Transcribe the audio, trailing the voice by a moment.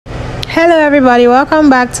Hello everybody,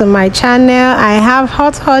 welcome back to my channel. I have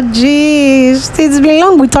hot gist. It's been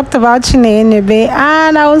long we talked about Nnebe,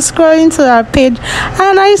 and I was scrolling to her page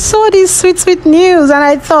and I saw this sweet news and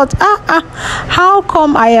I thought, how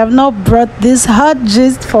come I have not brought this hot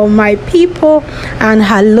gist for my people and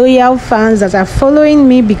her loyal fans that are following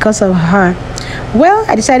me because of her? Well,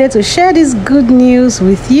 I decided to share this good news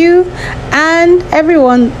with you and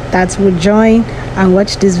everyone that will join and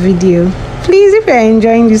watch this video. Please, if you're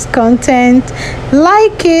enjoying this content,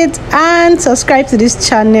 like it and subscribe to this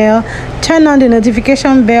channel. Turn on the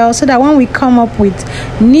notification bell so that when we come up with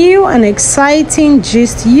new and exciting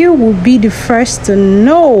gist, you will be the first to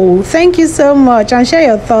know. Thank you so much, and share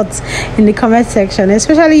your thoughts in the comment section,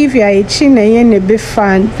 especially if you are a Chinenye Nnebe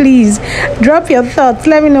fan. Please drop your thoughts,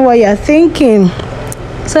 let me know what you're thinking.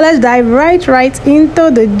 So let's dive right into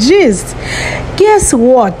the gist. Guess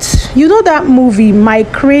what? You know that movie My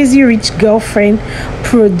Crazy Rich Girlfriend,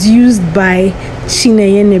 produced by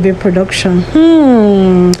Chinenye Nnebe production?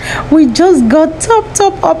 We just got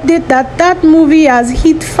top update that movie has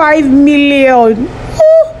hit 5 million.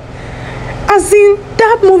 As in,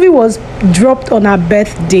 that movie was dropped on her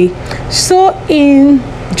birthday. So in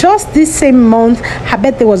just this same month, her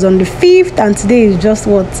birthday was on the 5th, and today is just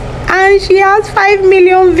what? And she has 5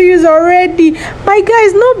 million views already. My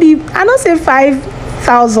guys, I don't say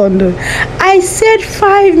 5,000. I said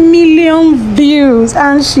 5 million views,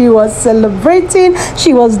 and she was celebrating.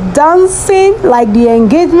 She was dancing. Like, the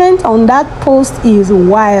engagement on that post is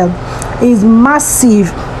wild. It's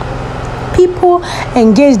massive. People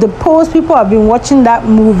engage the post. People have been watching that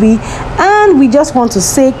movie, and we just want to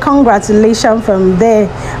say congratulations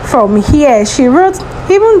from here. She wrote,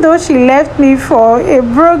 even though she left me for a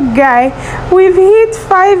broke guy, we've hit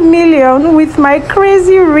 5 million with my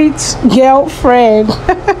crazy rich girlfriend.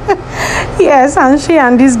 Yes, and she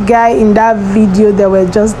and this guy in that video, they were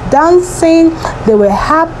just dancing, they were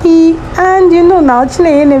happy, and you know now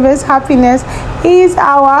Chinenye Nnebe's happiness is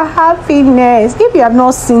our happiness. If you have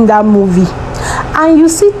not seen that movie and you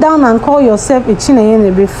sit down and call yourself a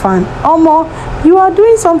Chinenye Nnebe fan, you are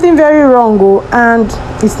doing something very wrong, and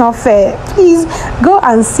it's not fair. Please go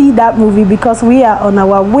and see that movie, because we are on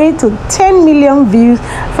our way to 10 million views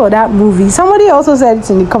for that movie. Somebody also said it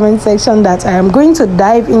in the comment section that I am going to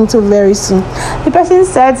dive into very soon. The person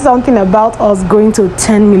said something about us going to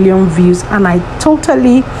 10 million views, and I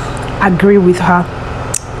totally agree with her.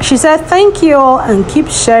 She said, thank you all, and keep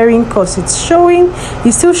sharing, because it's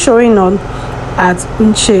still showing on at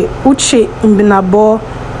Uche Mbinabo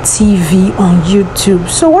TV on YouTube.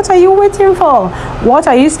 So what are you waiting for? What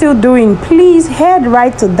are you still doing? Please head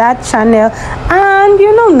right to that channel, and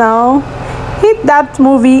now hit that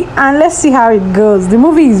movie and let's see how it goes. The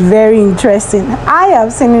movie is very interesting. I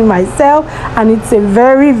have seen it myself, and it's a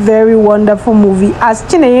very wonderful movie, as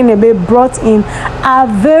Chinenye Nnebe brought in a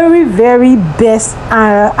very best,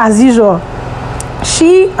 as usual.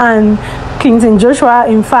 She and Clinton Joshua,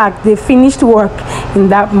 in fact, they finished work in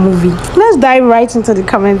that movie. Let's dive right into the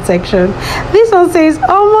comment section. This one says,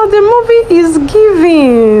 the movie is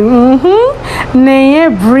giving.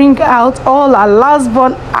 Nnebe bring out all her last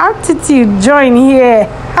born attitude. Join here.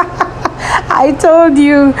 I told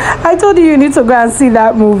you you need to go and see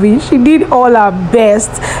that movie. She did all her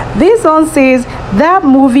best. This one says that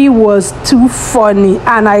movie was too funny,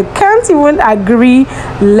 and I can't even agree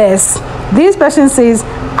less. This person says,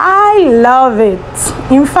 I love it.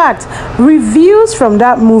 In fact, reviews from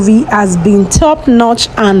that movie has been top notch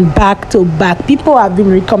and back to back. People have been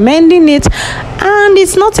recommending it, and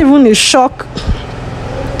it's not even a shock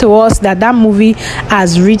to us that movie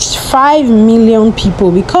has reached 5 million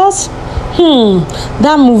people, because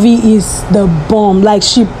that movie is the bomb. Like,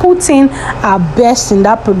 she put in her best in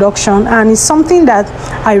that production, and it's something that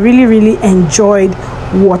I really enjoyed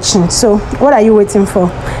watching. So what are you waiting for?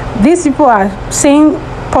 These people are saying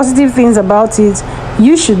positive things about it.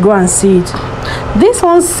 You should go and see it. This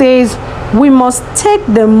one says, we must take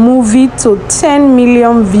the movie to 10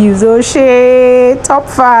 million views. Oh shit, top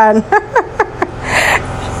fan.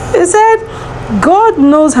 He said, God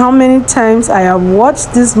knows how many times I have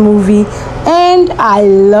watched this movie, and I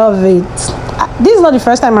love it. This is not the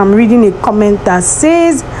first time I'm reading a comment that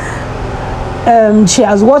says she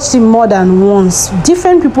has watched it more than once.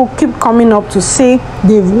 Different people keep coming up to say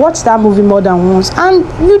they've watched that movie more than once, and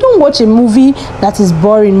you don't watch a movie that is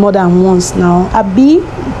boring more than once now, Abi.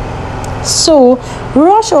 So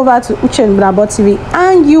rush over to Uche Mbinabo TV,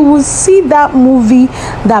 and you will see that movie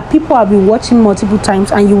that people have been watching multiple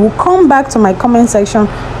times, and you will come back to my comment section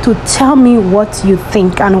to tell me what you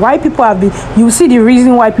think and why people have been. You will see the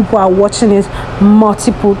reason why people are watching it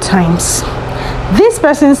multiple times. This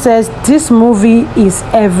person says this movie is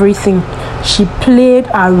everything. She played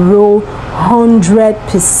a role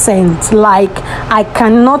 100%. Like, I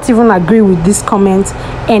cannot even agree with this comment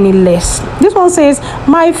any less. This one says,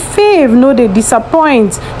 my fave, no dey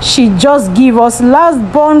disappoint. She just give us last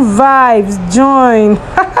born vibes. Join.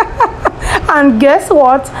 And guess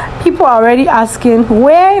what? People are already asking,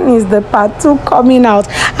 when is the part 2 coming out?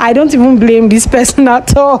 I don't even blame this person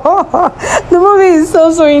at all. The movie is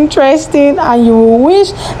so interesting, and you will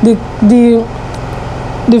wish the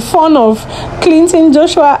fun of Clinton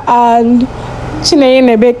Joshua and Chinenye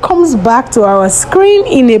Nnebe comes back to our screen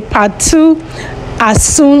in a part 2 as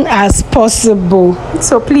soon as possible.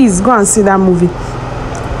 So please go and see that movie.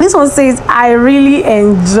 This one says, I really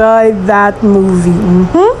enjoyed that movie.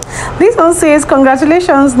 This one says,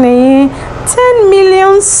 congratulations, Nnebe. 10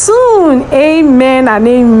 million soon. Amen and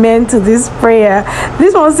amen to this prayer.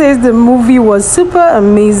 This one says the movie was super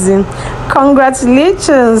amazing.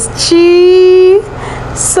 Congratulations, Chi.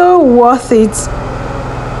 So worth it.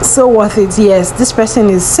 So worth it. Yes, this person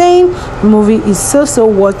is saying the movie is so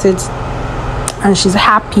worth it, and she's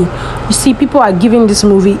happy. You see, people are giving this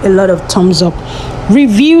movie a lot of thumbs up.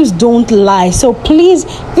 Reviews don't lie. So please,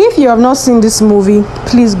 if you have not seen this movie,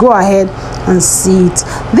 please go ahead and see it.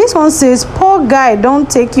 This one says, poor guy, don't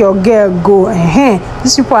take your girl, go.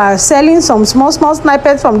 These people are selling some small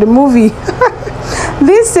snippets from the movie.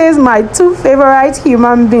 This says, my 2 favorite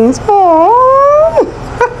human beings.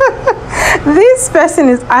 This person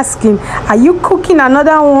is asking, are you cooking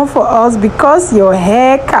another one for us because your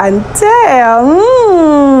hair can tell?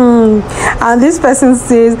 And this person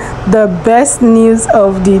says, the best news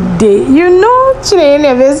of the day. You know, Chinenye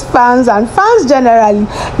Nnebe's fans and fans generally,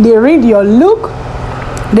 they read your look,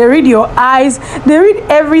 they read your eyes, they read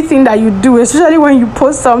everything that you do, especially when you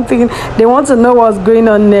post something. They want to know what's going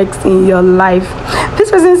on next in your life. This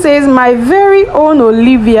person says, my very own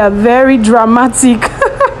Olivia, very dramatic.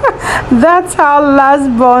 That's how last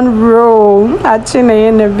born roll at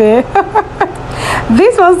Chinenye Nnebe.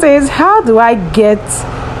 This one says, how do I get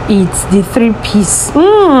it, the 3-piece?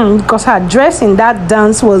 Because her dress in that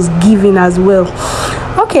dance was given as well.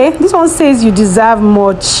 Okay, this one says, you deserve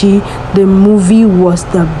more, Chi. The movie was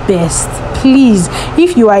the best. Please,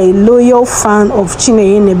 if you are a loyal fan of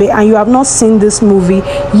Chinenye Nnebe and you have not seen this movie,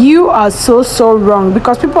 you are so wrong,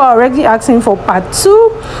 because people are already asking for part 2.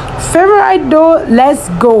 Favorite though, let's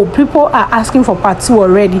go. People are asking for part 2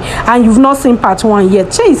 already, and you've not seen part 1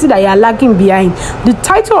 yet. You see that you are lagging behind. The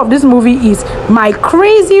title of this movie is My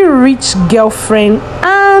Crazy Rich Girlfriend,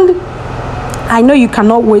 and I know you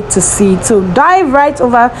cannot wait to see it. So dive right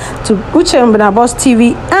over to Uche Mbunabos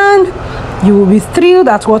TV and you will be thrilled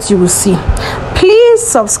at what you will see. Please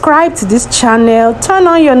subscribe to this channel, turn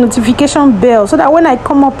on your notification bell so that when I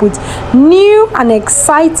come up with new and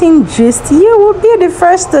exciting gist, you will be the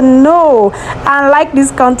first to know. And like this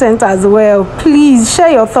content as well, please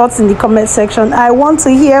share your thoughts in the comment section. I want to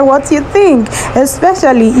hear what you think,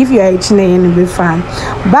 especially if you are a Chinenye Nnebe fan.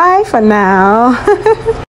 Bye for now.